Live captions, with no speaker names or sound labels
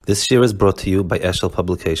This year is brought to you by Eshel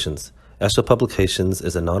Publications. Eshel Publications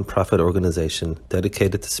is a non-profit organization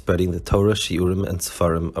dedicated to spreading the Torah, Shiurim, and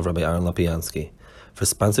Sefarim of Rabbi Aaron Lapiansky. For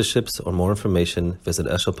sponsorships or more information, visit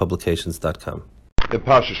eshelpublications.com. The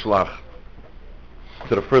Pasha Shelach.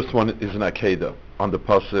 So the first one is an Akedah. On the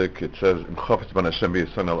pasuk it says, "Im chofetz ban Hashem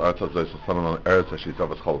v'yisrael al eretz hazeh sasanon al eretz asher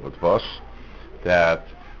yisavas chol v'dvash," that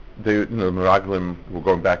the Meraglim were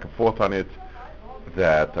going back and forth on it.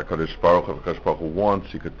 That HaKadosh Baruch Hu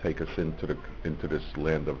wants, he could take us into this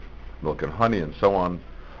land of milk and honey and so on.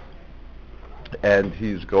 And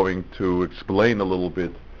he's going to explain a little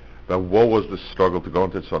bit about what was the struggle to go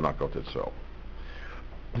into Israel, not go to Israel.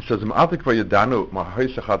 He says,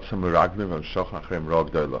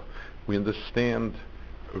 we understand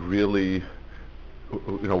really,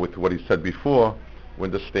 with what he said before, we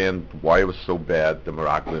understand why it was so bad, the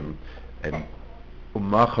Meraglim, and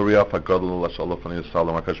HaKadosh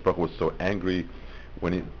Baruch was so angry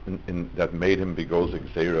when that made him begoz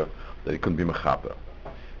Gzeira that he couldn't be mechaper.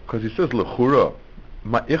 Because he says, L'chura,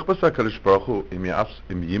 ma ichbas HaKadosh Baruch Hu im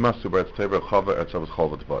yimasu b'eretz teva chava eretz avos chol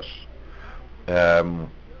v'dvash.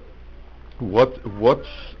 What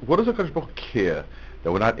does HaKadosh Baruch Hu care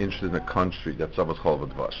that we're not interested in a country that's avos chol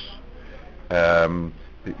v'dvash?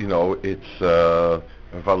 It's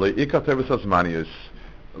v'alei ikar tevis hazmanius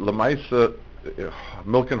l'maisa.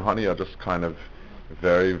 Milk and honey are just kind of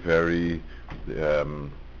very, very,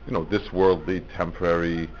 this worldly,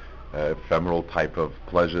 temporary, ephemeral type of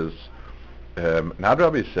pleasures. Now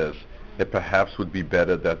Rabbi says it perhaps would be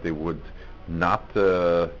better that they would not,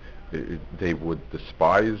 they would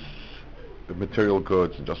despise the material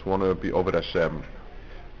goods and just want to be over Hashem.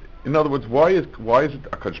 In other words, why is it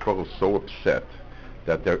HaKadosh Baruch Hu so upset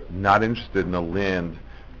that they're not interested in a land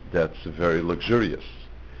that's very luxurious?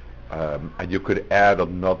 And you could add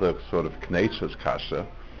another sort of knetches kasha.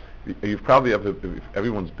 You've probably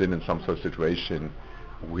everyone's been in some sort of situation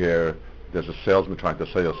where there's a salesman trying to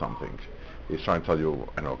sell you something. He's trying to tell you,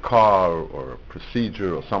 a car or a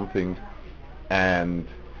procedure or something, and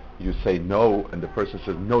you say no, and the person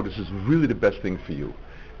says, no, this is really the best thing for you.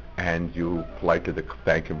 And you politely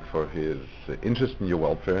thank him for his interest in your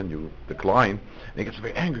welfare, and you decline, and he gets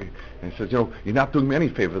very angry, and he says, you're not doing me any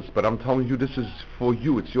favors, but I'm telling you this is for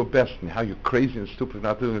you, it's your best, and how you're crazy and stupid for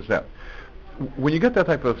not doing this, that. When you get that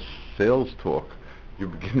type of sales talk, you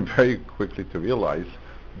begin very quickly to realize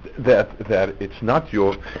that it's not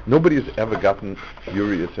nobody has ever gotten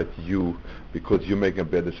furious at you because you're making a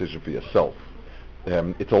bad decision for yourself.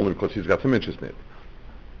 It's only because he's got some interest in it.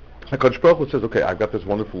 HaKadosh Baruch Hu says, okay, I've got this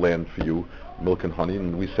wonderful land for you, milk and honey,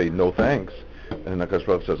 and we say no thanks. And HaKadosh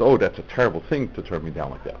Baruch Hu says, oh, that's a terrible thing to turn me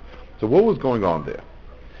down like that. So what was going on there?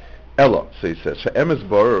 Ella, so he says, She'em es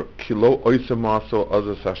bar kilo oisamaso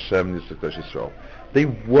azas Hashem nisakadosh Yisrael.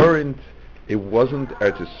 It wasn't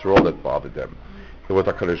Eretz Yisrael that bothered them. It was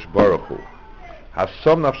HaKadosh Baruch Hu.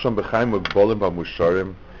 Hasam nafsham b'chaim ugbolim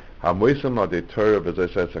b'musharim, hamoisam adei Torah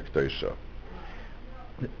v'zayis HaKadosh.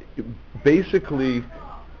 Basically,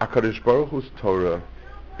 HaKadosh Baruch Hu's Torah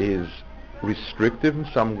is restrictive in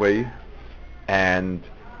some way and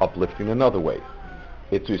uplifting in another way.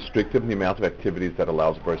 It's restrictive in the amount of activities that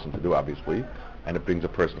allows a person to do, obviously, and it brings a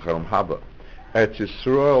person to Chalom Haba. Eretz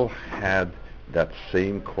Yisrael had that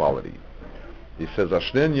same quality. He says,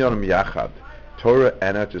 Ashnen Yonim Yachad, Torah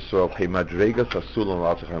and Eretz Yisrael, He Madregas Asul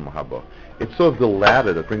and Chalom Haba. It's sort of the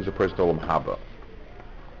ladder that brings a person to Chalom Haba.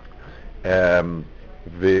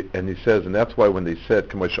 And he says, and that's why when they said,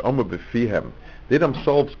 they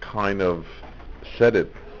themselves kind of said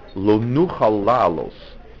it, Lo nuchal la'alos,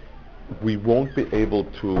 we won't be able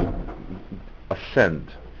to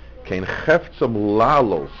ascend. Kein cheftzam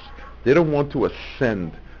la'alos, they don't want to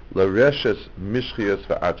ascend, l'reshes mishchias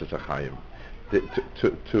v'artzes achayim,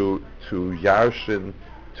 to yarshin,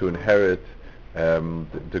 to inherit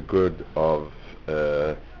the good of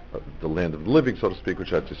the land of the living, so to speak,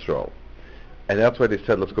 which is Yisrael. And that's why they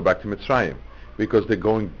said, let's go back to Mitzrayim, because they're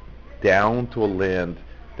going down to a land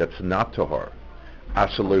that's not Tahor.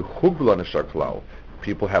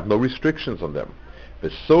 People have no restrictions on them.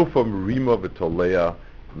 So from Rima v'Tolea,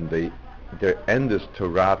 their end is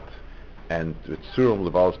Torat and Tzurum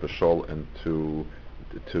Levalas B'Shol, and to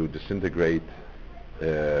disintegrate,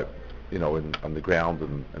 on the ground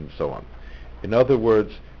and so on. In other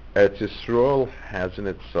words, Eretz Yisrael has in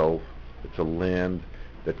itself, it's a land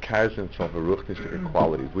that carries in itself a ruchnistic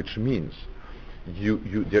qualities, which means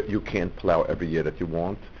you can't plow every year that you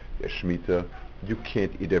want. There's Shemitah. You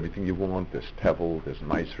can't eat everything you want. There's Tevel, there's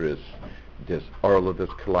Maisris, there's Arla, there's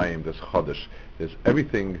Kalayim, there's Chodesh. There's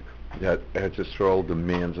everything that Eretz Yisrael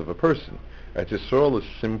demands of a person. Eretz Yisrael is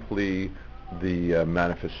simply the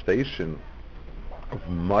manifestation of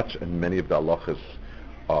much and many of the halachas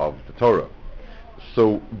of the Torah.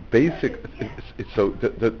 So the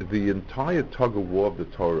entire tug of war of the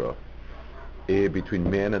Torah between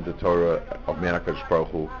man and the Torah of man HaKadosh Baruch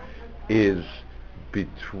Hu is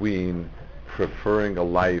between preferring a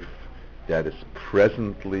life that is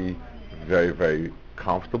presently very, very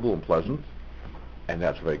comfortable and pleasant, and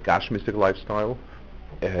that's a very gashmistic lifestyle,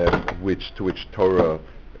 to which Torah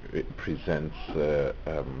presents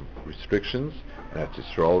restrictions, and that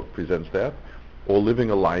Yisrael presents that, or living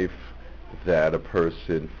a life that a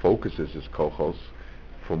person focuses his kochos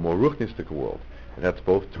for more ruchnistic world, and that's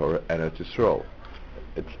both Torah and that's Yisrael.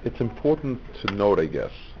 It's important to note, I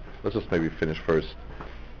guess. Let's just maybe finish first.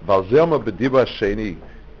 Valzelma b'diba sheni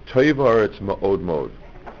toivar it's ma'od mod.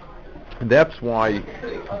 And that's why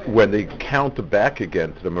when they counter back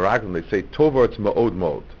again to the Meraglim, they say tovar it's ma'od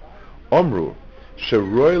mod. Omru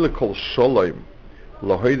sheroy lekol sholem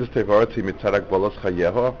lahoides tevarati mitarak balas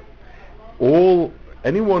chayeha.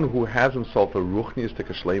 Anyone who has himself a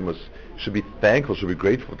ruchnistic shleimus should be thankful, should be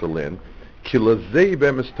grateful to the land. Kilazei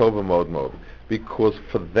bemis tova mod mod. Because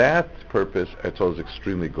for that purpose, HaTorah is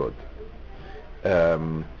extremely good,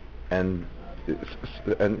 and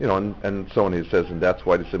so on. He says, and that's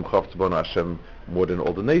why the Simcha Tzibon Hashem more than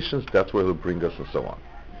all the nations. That's where He'll bring us, and so on.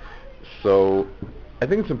 So, I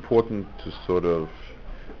think it's important to sort of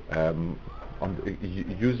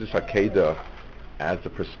use this Akedah as a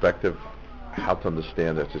perspective how to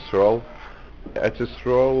understand Eretz Yisrael. Eretz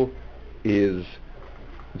Yisrael is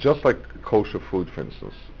just like kosher food, for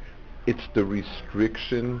instance. It's the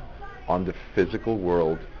restriction on the physical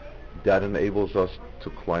world that enables us to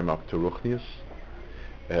climb up to Ruchnius.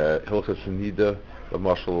 Hilchas Nida, the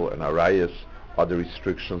Mashal, and Arayas are the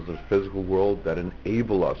restrictions of the physical world that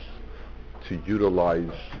enable us to utilize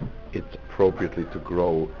it appropriately to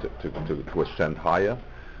grow, to ascend higher.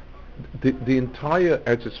 The entire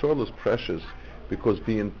Eretz Yisrael is precious because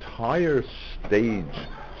the entire stage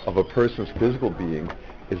of a person's physical being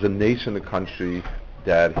is a nation, a country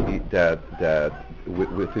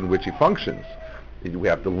within which he functions. We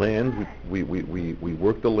have the land, we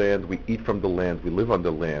work the land, we eat from the land, we live on the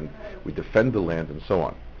land, we defend the land, and so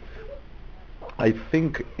on. I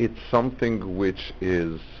think it's something which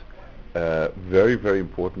is very, very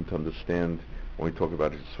important to understand when we talk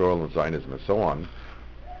about Israel and Zionism and so on.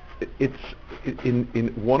 It's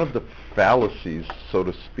in one of the fallacies, so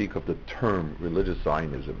to speak, of the term religious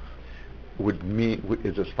Zionism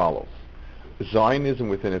is as follows. Zionism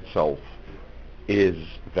within itself is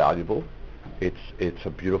valuable. It's a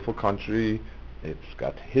beautiful country. It's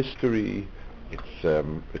got history. It's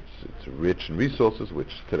rich in resources, which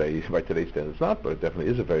by today's standards not, but it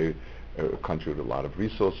definitely is a very country with a lot of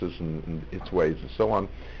resources in its ways and so on.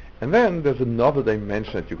 And then there's another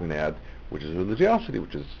dimension that you can add, which is religiosity,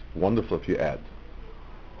 which is wonderful if you add.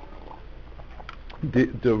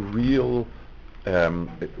 The real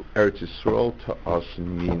Eretz Yisrael to us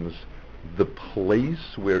means the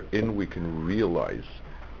place wherein we can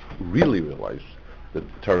really realize the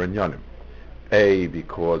Torah and Yanim.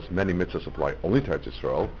 Because many mitzvahs apply only to Eretz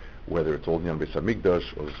Yisrael, whether it's Old Yan Beis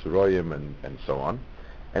Hamikdash or Zeroyim and so on.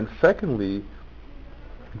 And secondly,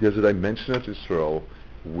 there's a dimension of Yisrael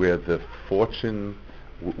where the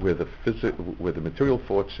material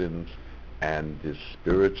fortunes and the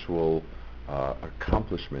spiritual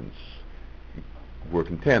accomplishments work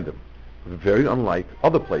in tandem. Very unlike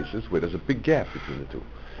other places where there's a big gap between the two.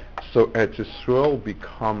 So Eretz Yisrael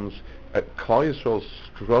becomes, Klal Yisrael's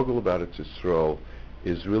struggle about Eretz Yisrael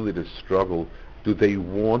is really the struggle, do they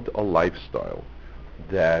want a lifestyle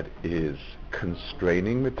that is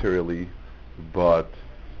constraining materially, but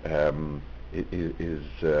it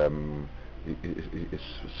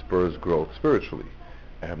spurs growth spiritually.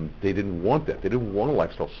 They didn't want that. They didn't want a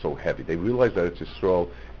lifestyle so heavy. They realized that Eretz Yisrael,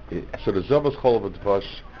 so the Zavas Chol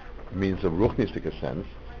V'Dvash means a ruchnistic sense,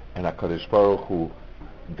 and HaKadosh Baruch Hu,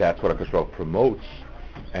 that's what HaKadosh Baruch Hu promotes.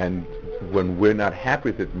 And when we're not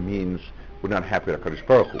happy with it, means we're not happy with HaKadosh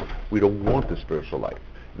Baruch Hu. We don't want the spiritual life.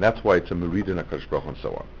 And that's why it's a merid in HaKadosh Baruch Hu and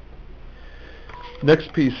so on.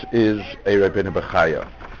 Next piece is a Rabbeinu Bechaya,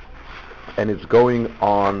 and it's going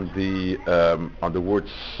on the word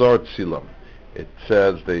Sar Tzilam. It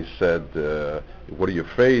says, they said, what are you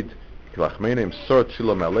afraid? Sar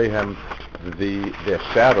Tzilam Alehem, their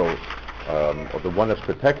shadow, or the one that's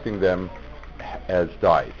protecting them, has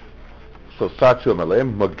died. So Sar Tzilam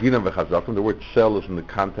Alehem, Maginam V'Chazakim, the word Tzel is in the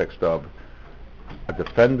context of a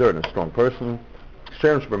defender and a strong person.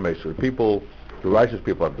 Shem Shemesher, people, the righteous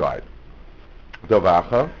people have died.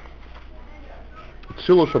 Davacha,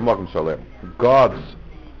 Tzilu Shemakim Salem, God's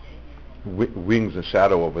wings and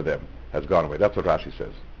shadow over them has gone away. That's what Rashi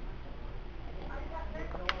says.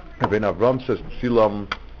 Rabbeinu Avram says tzilam.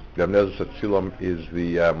 Rabbi Nezer says tzilam is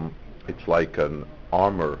it's like an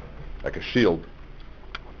armor, like a shield,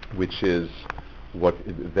 which is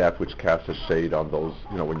that which casts a shade on those.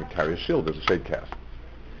 When you carry a shield, there's a shade cast.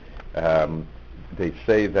 They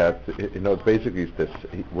say that it's basically this.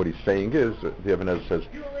 What he's saying is, the Ibn Ezra says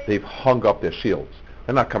they've hung up their shields.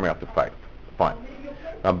 They're not coming out to fight. Fine.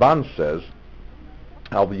 Ramban says,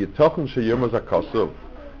 "Al v'yitochen sheyirmaz hakasuv."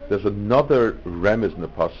 There's another remez in the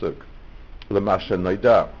pasuk. L'masha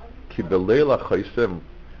noida ki b'leila chaysim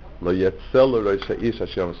lo yetzel l'rosh ha'ish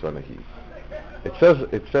Hashem sonahi. It says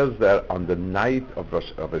that on the night of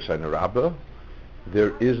Hoshana Rabbah,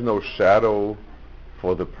 there is no shadow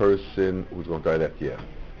for the person who's going to die that year.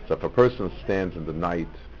 So if a person stands in the night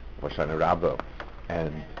of Hoshana Rabbah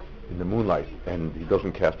and in the moonlight and he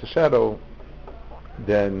doesn't cast a shadow,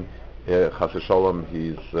 then chas v'sholom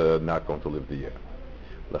he's not going to live the year.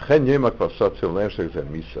 Okay,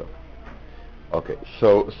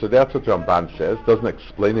 so that's what Ramban says. Doesn't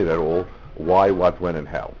explain it at all. Why, what, when, and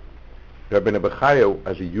how. Rabbi Nebuchadnezzar,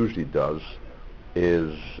 as he usually does,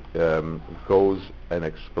 goes and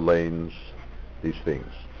explains these things.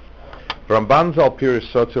 Ramban zal pirish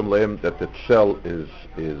sotium leim that the tzel is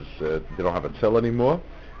they don't have a tzel anymore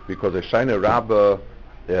because a Hoshana Rabbah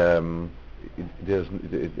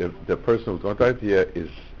the person who's going to die here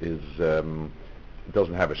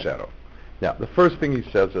doesn't have a shadow. Now, the first thing he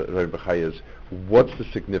says, Rabbi Bechai, is what's the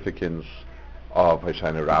significance of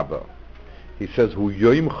Hoshana Rabbah? He says, "Hu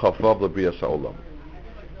yoyim chavav l'briyas ha'olam."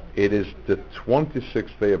 It is the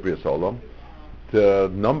 26th day of Briyas Ha'olam. The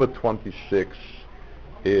number 26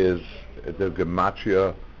 is the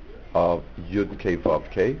gematria of Yud Kei Vav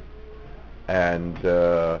Kei, and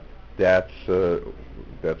that's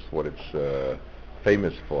what it's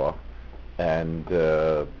famous for, and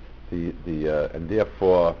and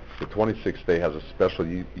therefore the 26th day has a special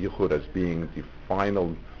yichud as being the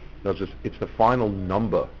final. It's the final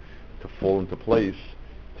number to fall into place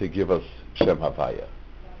to give us Shem Havaya.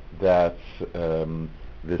 That's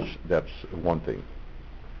one thing.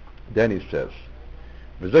 Then he says,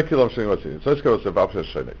 and then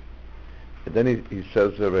he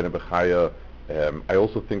says, I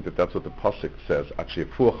also think that's what the pasuk says. It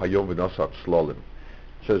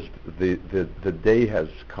says the day has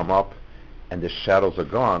come up and the shadows are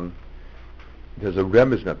gone. There's a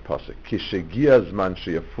remez in that pasuk.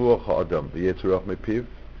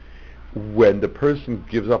 When the person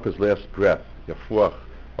gives up his last breath, yafuach,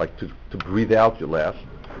 like to breathe out your last,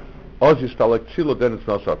 then it's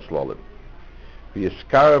nasat slalim.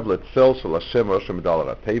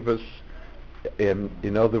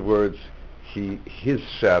 In other words, his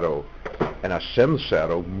shadow and Hashem's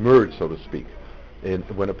shadow merge, so to speak. And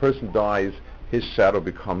when a person dies, his shadow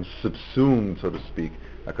becomes subsumed, so to speak,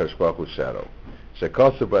 HaKadosh Baruch Hu's shadow.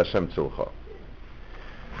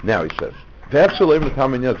 Now he says,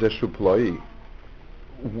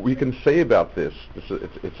 we can say about this.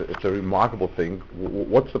 It's a remarkable thing.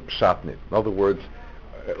 What's the pshat in it? In other words,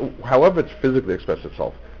 however it's physically expressed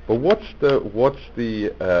itself, but what's the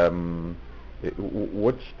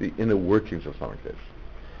inner workings of something like this?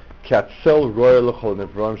 Katzel royal l'chol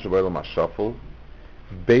nevram shebayel mashafel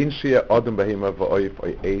bein shia adam behema v'oif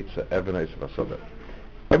oy eitz evenais v'asodeh.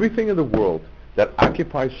 Everything in the world that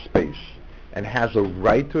occupies space and has a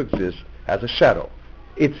right to exist has a shadow.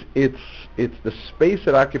 It's the space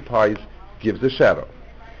it occupies gives the shadow.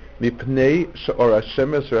 Mipnei she'or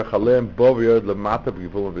Hashem yisrachalem bo v'yod lemata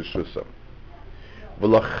b'givulin v'shusam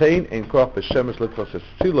v'lachein ein koach b'shemesh litfas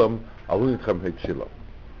etzilam alun yitchem hetzilam.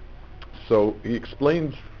 So he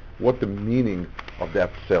explains what the meaning of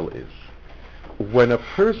that cell is. When a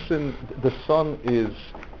person, the sun is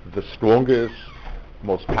the strongest,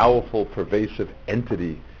 most powerful, pervasive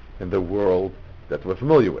entity in the world that we're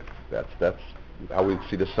familiar with. That's how we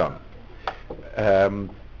see the sun.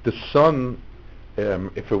 The sun,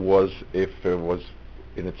 if it was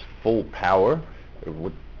in its full power, it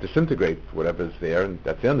would disintegrate whatever is there, and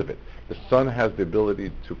that's the end of it. The sun has the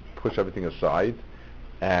ability to push everything aside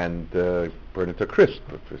and burn it to crisp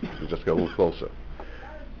if we just get a little closer.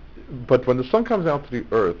 But when the sun comes out to the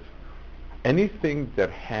earth, anything that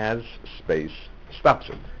has space stops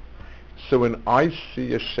it. So when I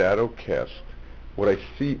see a shadow cast, what I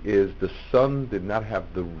see is the sun did not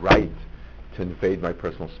have the right to invade my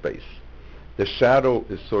personal space. The shadow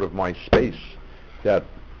is sort of my space that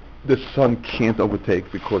the sun can't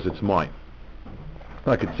overtake because it's mine.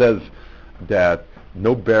 Like it says that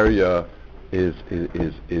no barrier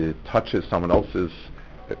it touches someone else's,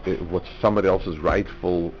 what's somebody else's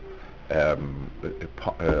rightful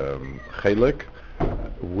chelik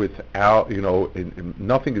without,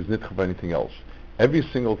 nothing is nitcha of anything else. Every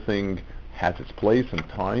single thing has its place and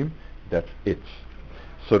time. That's it.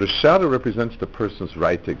 So the shadow represents the person's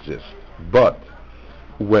right to exist. But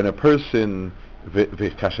when a person,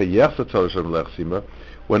 when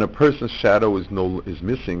a person's shadow is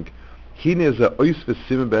missing, it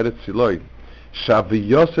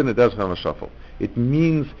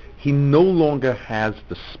means he no longer has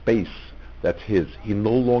the space that's his. He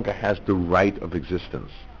no longer has the right of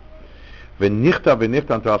existence. And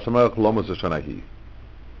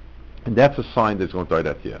that's a sign that he's going to die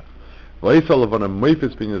that year. The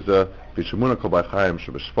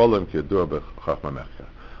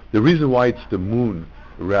reason why it's the moon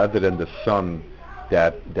rather than the sun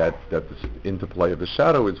that the interplay of the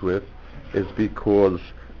shadow is with is because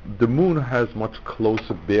the moon has much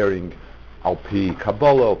closer bearing Alpi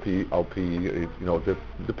Kabbalah, Alpi,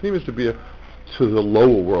 the Pnimis to be to the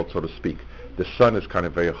lower world, so to speak. The sun is kind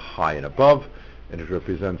of very high and above, and it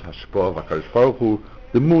represents Hashpah V'Akadosh Baruch Hu.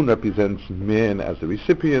 The moon represents man as the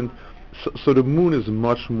recipient, so the moon is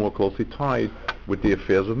much more closely tied with the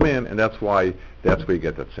affairs of man, and that's where you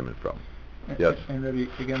get that simon from. Yes. And Rabbi,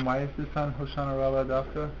 again, why is the sun Hoshana Rabbah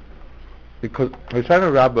Doctor? Because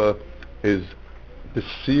Hoshana Rabbah is the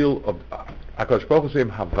seal of HaKadosh Baruch Hu's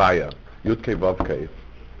name Havaya, Yud Kei Vav Kei,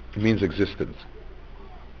 means existence.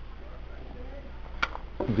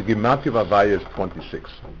 The Gematria of Havaya is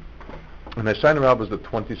 26, and Hoshana Rabbah is the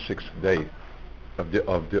 26th day of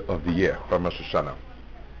the year from Rosh Hashanah.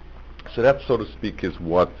 So that, so to speak, is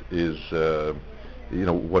what is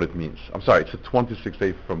what it means. I'm sorry, it's the 26th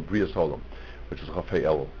day from Brias Olam, which is Chafei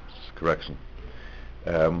Elul. Correction.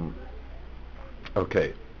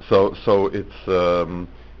 Okay, so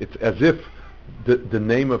it's as if the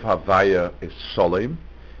name of Havaya is Sholem,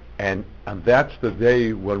 and that's the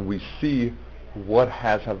day when we see what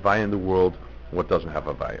has Havaya in the world, what doesn't have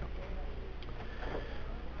Havaya.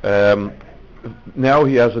 Now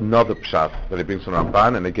he has another pshat that he brings from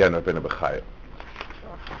Ramban, and again Rabbeinu Bechaya.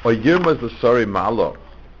 Oyirma is the sorry malo.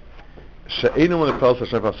 She'enu l'nefel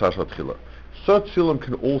Hashem v'asar shatchila. Sar tzilim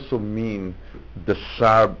can also mean the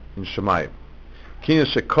sar in Shemayim. Kina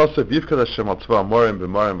shekosev yivkad Hashem al tzva amorim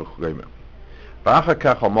b'morim v'chugeimim. V'achar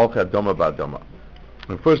kach al malchei adoma ba'adoma.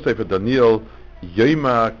 In the first day for Daniel,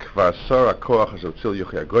 Yoima kvar sar hakoach asher tzil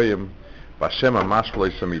yuchei agoyim v'Hashem amash v'lo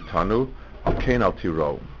yisam itanu al kein al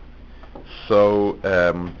tiro. So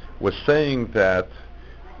we're saying that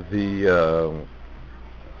the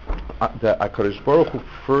HaKadosh Baruch Hu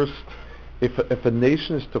first, if a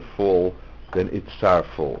nation is to fall, then its tsar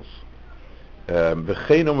falls.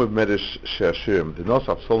 V'chein omer b'medrash she'ashim v'nos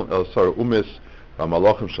atzolem el sar umis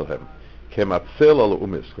v'malachim shalhem kematzel al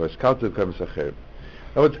umis v'eskaltev k'misacher. In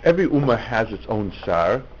other words, every ummah has its own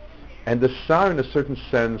tsar, and the tsar in a certain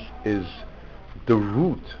sense is the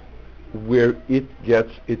root where it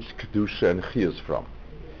gets its kedusha and chiyus from.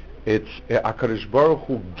 It's HaKadosh Baruch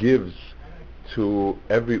Hu gives to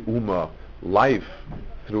every ummah life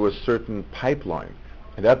through a certain pipeline,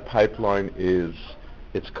 and that pipeline is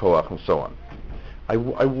its koach and so on. I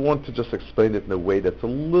want to just explain it in a way that's a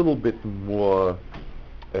little bit more,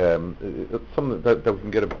 something that we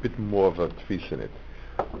can get a bit more of a tfis in it.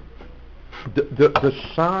 The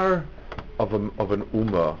sar of an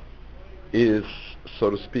ummah is, so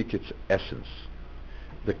to speak, its essence.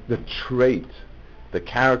 The trait, the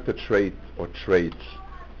character trait or traits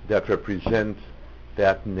that represent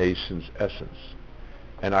that nation's essence.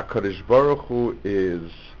 And HaKadosh Baruch Hu is,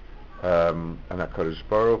 and HaKadosh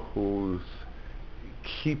Baruch Hu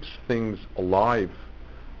keeps things alive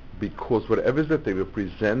because whatever it is that they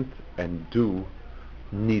represent and do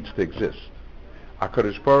needs to exist.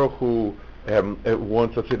 HaKadosh Baruch Hu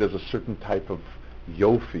wants, let's say, there's a certain type of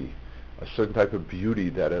yofi, a certain type of beauty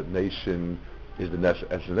that a nation is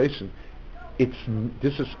as a nation.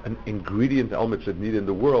 This is an ingredient element that's needed in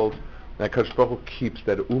the world, and HaKadosh Baruch Hu keeps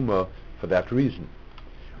that ummah for that reason.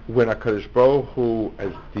 When HaKadosh Baruch Hu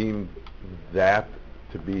has deemed that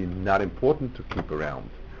to be not important to keep around,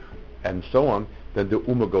 and so on, then the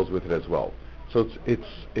ummah goes with it as well. So it's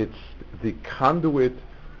the conduit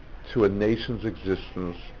to a nation's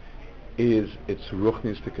existence is its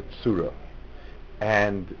ruchnistic tzura.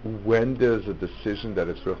 And when there's a decision that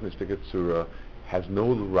its ruchnistic tzura has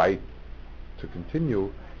no right to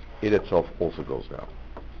continue, it itself also goes down.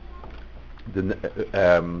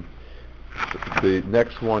 The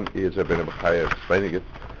next one is Rabbeinu Bechaya explaining it.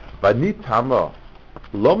 Vani tama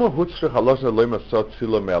lama hutzrich halosna loima sot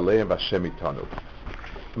tzila me'aleim v'Hashem itanu.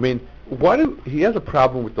 I mean, he has a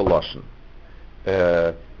problem with the lashon.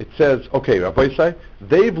 It says, okay, Rabbi Yisai,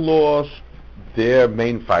 they've lost their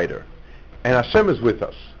main fighter, and Hashem is with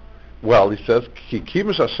us. Well, he says, Ki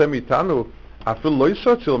kimish Hashem itanu, afil lo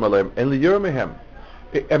yisot tzila me'aleim en liyira mehem.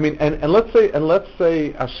 I mean, and let's say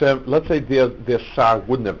Hashem, let's say their Sar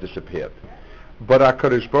wouldn't have disappeared, but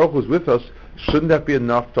HaKadosh Baruch Hu was with us. Shouldn't that be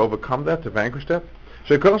enough to overcome that, to vanquish that?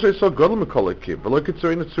 So what's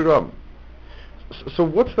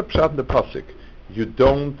the pshat in the pasuk? You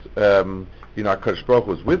don't, HaKadosh Baruch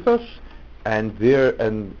Hu was with us, and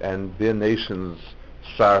their nation's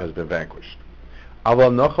Sar has been vanquished.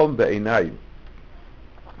 Aval nochal be'einai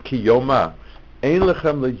ki yoma ein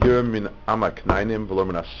lechem leyir min amaknainim v'lo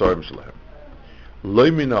min asorim shelehem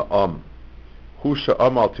loy min ha'am hu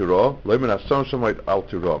sha'am al tiro loy min asorim shemoit al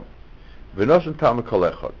tiro v'nosen tam kol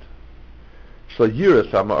echad shal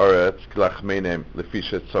yiras am ha'aretz k'lachmeinem lefi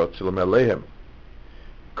shetzot shilom alehem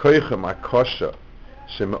koichem akosha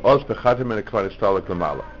sheme'oz bechatim min kvar istalek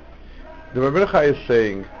lamala. The Rebbe Chai is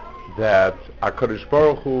saying that HaKadosh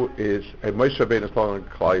Baruch Hu is a Moshe Rabbeinu is following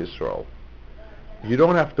Klal Yisrael. You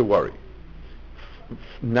don't have to worry.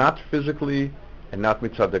 Not physically and not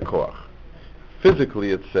mitzad koach.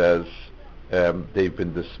 Physically, it says they've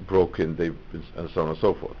been broken, they've been, and so on and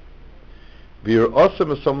so forth. V'yir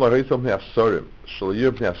osem esom l'reisom b'nei asorim shel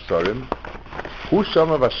yir b'nei asorim hu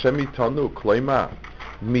shama v'Hashem itanu kloima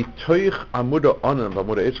mitoich amuda onan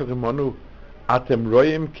v'amuda etzach imanu atem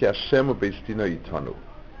royim ki Hashem u'beistino itanu.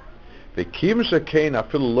 V'kim shekein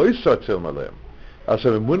afilu lo yisotzil maleim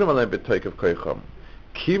asher emunam aleim b'toikav koicham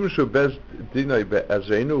kim shu bez dinoi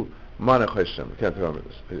be'ezreinu manach Hashem. Can't remember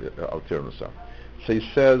this. I'll tear him. So he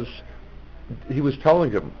says, he was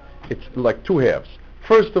telling him, it's like two halves.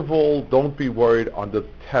 First of all, don't be worried on the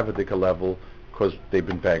Tavadika level because they've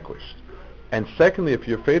been vanquished. And secondly, if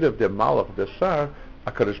you're afraid of their malach, their sar,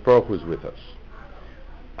 HaKadosh Baruch Hu is with us.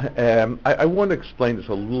 I want to explain this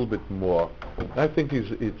a little bit more. I think it's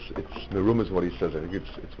the room is what he says. I think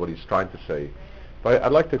it's what he's trying to say. But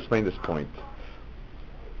I'd like to explain this point.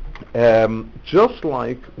 Just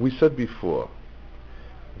like we said before,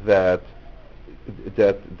 that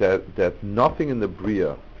nothing in the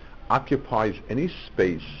Bria occupies any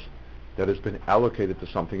space that has been allocated to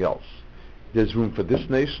something else. There's room for this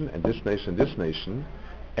nation and this nation and this nation,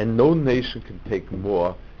 and no nation can take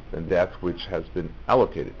more than that which has been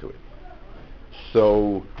allocated to it.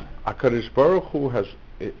 So HaKadosh Baruch Hu has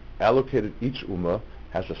allocated each ummah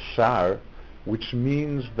has a sar, which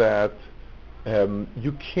means that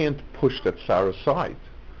you can't push that sar aside.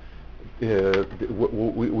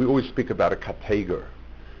 We always speak about a kateger.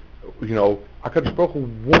 HaKadosh Baruch Hu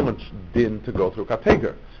wants din to go through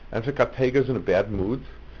kateger. And if a kateger is in a bad mood,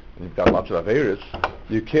 and you've got lots of averis,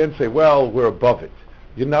 you can't say, well, we're above it.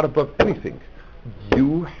 You're not above anything.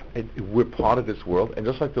 We're part of this world, and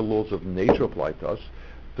just like the laws of nature apply to us,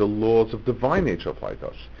 the laws of divine nature apply to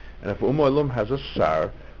us. And if Umm has a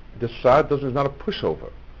sar, the sar is not a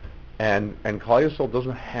pushover. And Klal Yisrael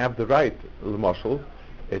doesn't have the right. L'mashal,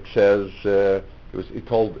 it says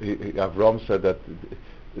Avram said that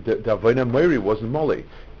the Avodah Mori wasn't Moli.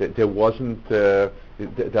 There wasn't the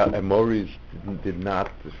Amoris did not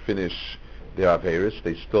finish their Averis.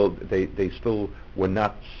 They still were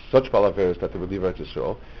not such Bal Averis that they would leave Eretz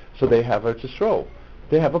Yisrael. So they have Eretz Yisrael.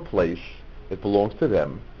 They have a place that belongs to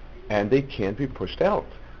them, and they can't be pushed out.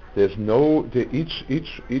 There's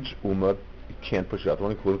each ummah can't push it out.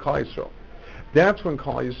 One including Klal Yisrael. That's when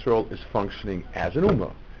Klal Yisrael is functioning as an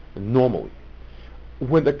ummah normally.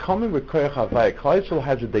 When they're coming with Koyach Havai, Klal Yisrael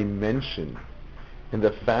has a dimension in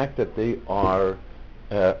the fact that they are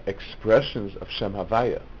expressions of Shem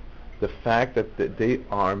Havaya, the fact that they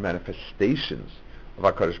are manifestations of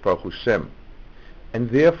HaKadosh Baruch Hu Shem. And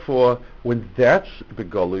therefore, when that's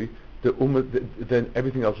Begoli, the ummah, then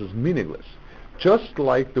everything else is meaningless. Just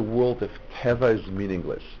like the world of Teva is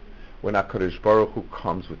meaningless, when HaKadosh Baruch Hu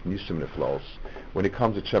comes with Nisim Niflos, when he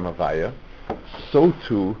comes with Shem Havaya, so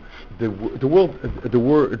too the world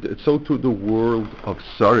of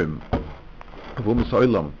Sarim, of Umas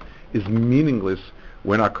Olam, is meaningless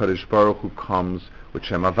when HaKadosh Baruch Hu comes with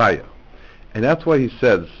Shem Havaya. And that's why he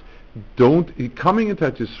says, coming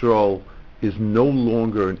into Yisrael is no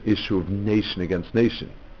longer an issue of nation against nation.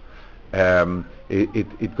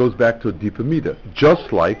 It goes back to a deeper midah.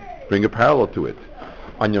 Just like, bring a parallel to it,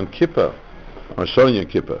 on Yom Kippur, on Shon Yom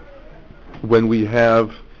Kippur, when we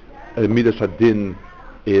have Midas Hadin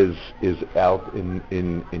is out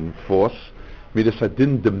in force, Midas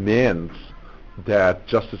Hadin demands that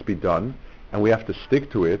justice be done, and we have to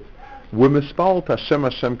stick to it. We're mispal to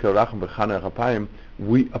Hashem Kerachim B'Chana Chapayim.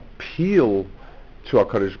 We appeal to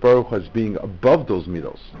HaKadosh Baruch Hu as being above those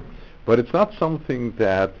midos, but it's not something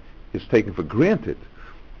that is taken for granted.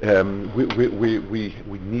 We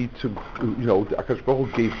need to, HaKadosh Baruch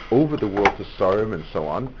Hu gave over the world to Sarim and so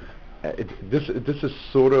on. This is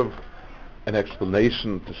sort of an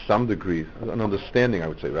explanation to some degree, an understanding, I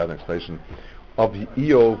would say, rather than explanation, of the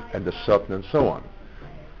Eov and the Satan and so on.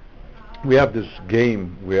 We have this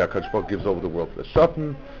game where HaKadosh Baruch Hu gives over the world to the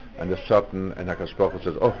Satan, and HaKadosh Baruch Hu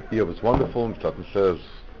says, "Oh, Eov is wonderful," and Satan says,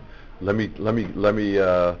 "Let me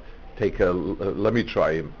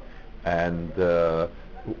try him." And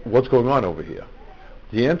what's going on over here?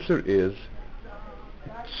 The answer is,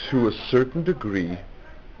 to a certain degree,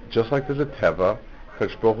 just like there's a teva,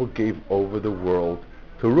 HaKadosh Baruch Hu gave over the world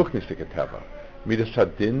to Ruchnistik teva. Midas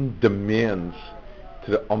Hadin demands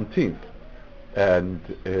to the umpteenth, and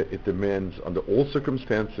it demands under all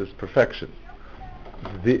circumstances perfection.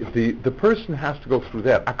 The person has to go through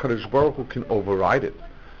that. HaKadosh Baruch Hu can override it.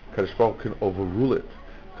 HaKadosh Baruch Hu can overrule it.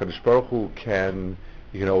 HaKadosh Baruch Hu can,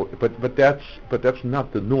 but that's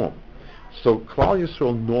not the norm. So Klal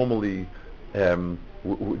Yisrael normally,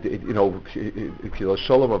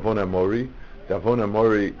 Shalom Avon Amori, the Avon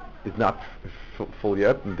Amori is not full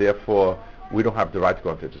yet, and therefore we don't have the right to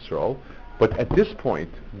go into Yisrael. But at this point,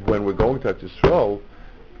 when we're going to Yisrael,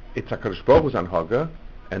 it's HaKadosh Baruch Hu's Anhaga,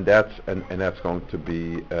 and that's going to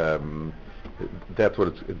be that's what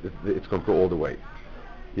it's going to go all the way.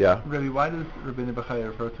 Yeah. Rabbi, why does Rabbeinu Bechaya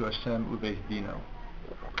refer to Hashem Ubeis Dino?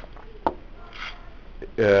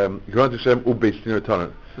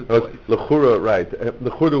 L'chura, right?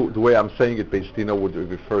 L'chura, the way I'm saying it, Beis Dino would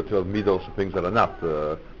refer to middles and things that are not.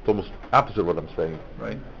 It's almost opposite of what I'm saying.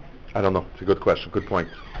 Right. I don't know. It's a good question. Good point.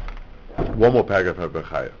 One more paragraph from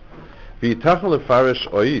Bechaya. V'yitachal lefarish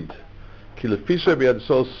oid ki lefisha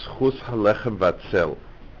b'yadisol schus halechem vatzel.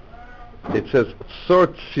 It says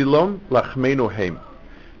sort silom lachmeinu heim.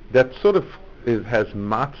 That sort of has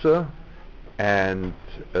matzah and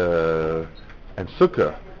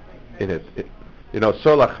sukkah in it.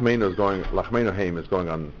 So lachmeinu is going, lachmeinu heim is going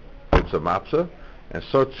on mitzvah matzah, and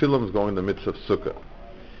sort silom is going on the mitzvah of sukkah.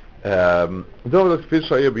 Though the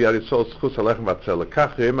fish are b'yadisol schus halechem vatzel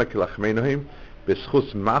lekach reima ki lachmeinu heim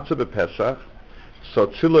b'schus matzah b'pesach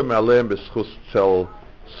sort silom aleim b'schus tzel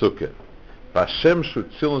sukkah. V'Hashem shu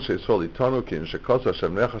tzilon she'Yisrael itonu ki in shekos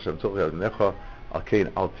Hashem necha Hashem tzorch yad necha al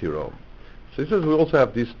kein al tiro. So he says we also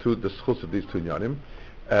have these two, the schus of these two inyanim.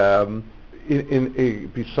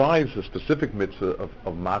 Besides the specific mitzvah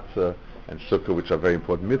of matzah and sukkah, which are very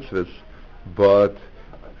important mitzvahs, but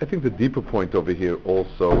I think the deeper point over here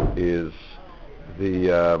also is the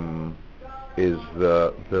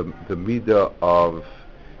midah of,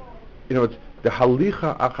 it's the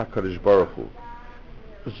halicha acha Kadosh Baruch Hu.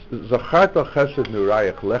 Zacharta chesed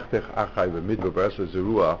nurayach lechtech achai v'midbar b'resa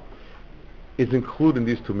zerua is included in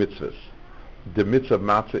these two mitzvahs. The mitzvah of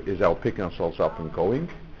matzah is our picking ourselves up and going.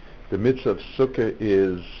 The mitzvah of sukkah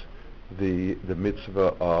is the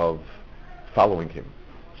mitzvah of following him.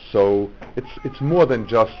 So it's more than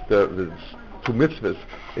just the two mitzvahs.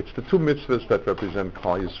 It's the two mitzvahs that represent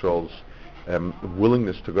Klal Yisrael's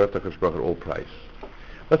willingness to go after HaKadosh Baruch Hu at all price.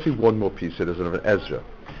 Let's see one more piece. It is an Ezra.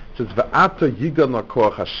 It says, "Va'ata yigal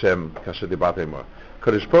nakoach Hashem kasher dibat emor."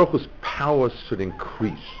 HaKadosh Baruch Hu's powers should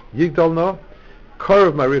increase. Yigdal no,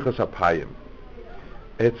 karav marichas apayim.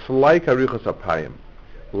 It's like arichas apayim.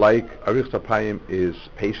 Like arichas apayim is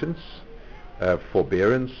patience,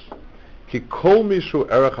 forbearance. Ki kol mishu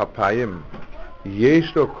erech apayim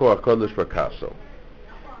yesh lo koach kodesh v'kaso.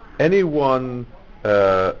 Anyone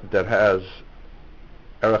that has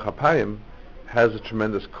erech apayim has a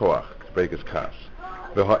tremendous koach to break his kas.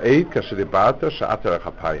 V'ha'ed kasher dibata sha'at erech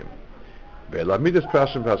apayim.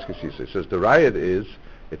 It says the riot is,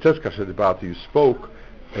 it says kasher dibata, you spoke.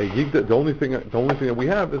 The only thing that we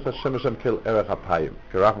have is Hashem kel erech hapayim.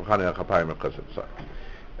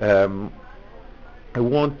 I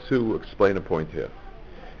want to explain a point here.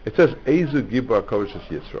 It says Ezu Gibar Kodesh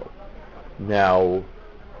Yisrael. Now,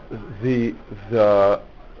 the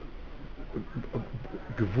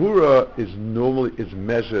Gevura is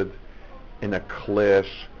measured in a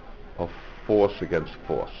clash of force against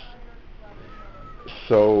force.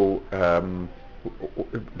 So,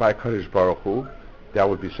 by Kadosh Baruch Hu, that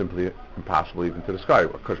would be simply impossible even to describe.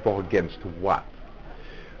 Kadosh Baruch Hu against what?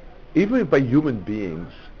 Even by human beings,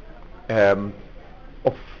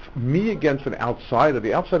 of me against an outsider,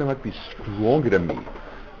 the outsider might be stronger than me,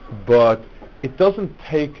 but it doesn't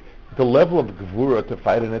take the level of Gevura to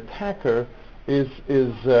fight an attacker. It's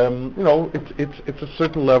a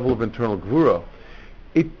certain level of internal Gevura.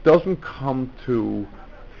 It doesn't come to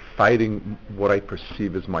fighting what I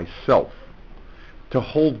perceive as myself. To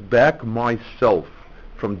hold back myself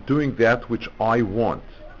from doing that which I want,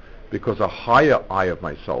 because a higher I of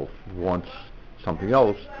myself wants something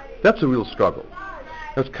else, that's a real struggle.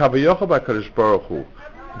 As Kavayocha by Kadosh Baruch Hu,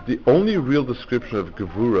 the only real description of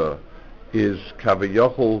Gevura is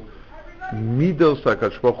Kavayochel midos that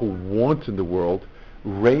HaKadosh Baruch Hu wants in the world,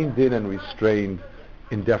 reined in and restrained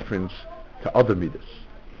in deference to other midos.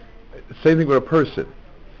 Same thing with a person.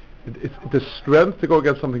 It's the strength to go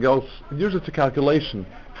against something else. Usually it's a calculation.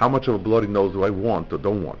 How much of a bloody nose do I want or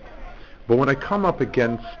don't want? But when I come up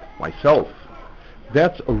against myself,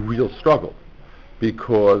 that's a real struggle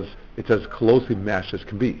because it's as closely matched as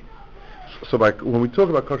can be. So when we talk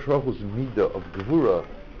about Kadosh Baruch Hu's midah of Gevura,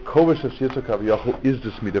 Kovish Es Yitzchak Aviyachol is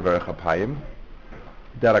this midah Verech HaPayim,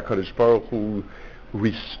 that HaKadosh Baruch Hu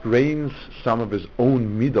restrains some of his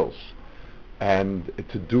own midos and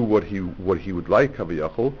to do what he would like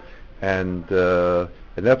Aviyachol, and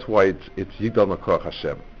that's why it's Yigdal Makorach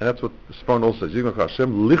Hashem, and that's what the Sparn also says. Yigdal Makorach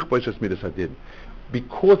Hashem Lichbosh Es Midas Hadin,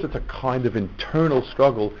 because it's a kind of internal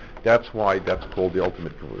struggle. That's why that's called the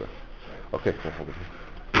ultimate Gevura. Okay, cool.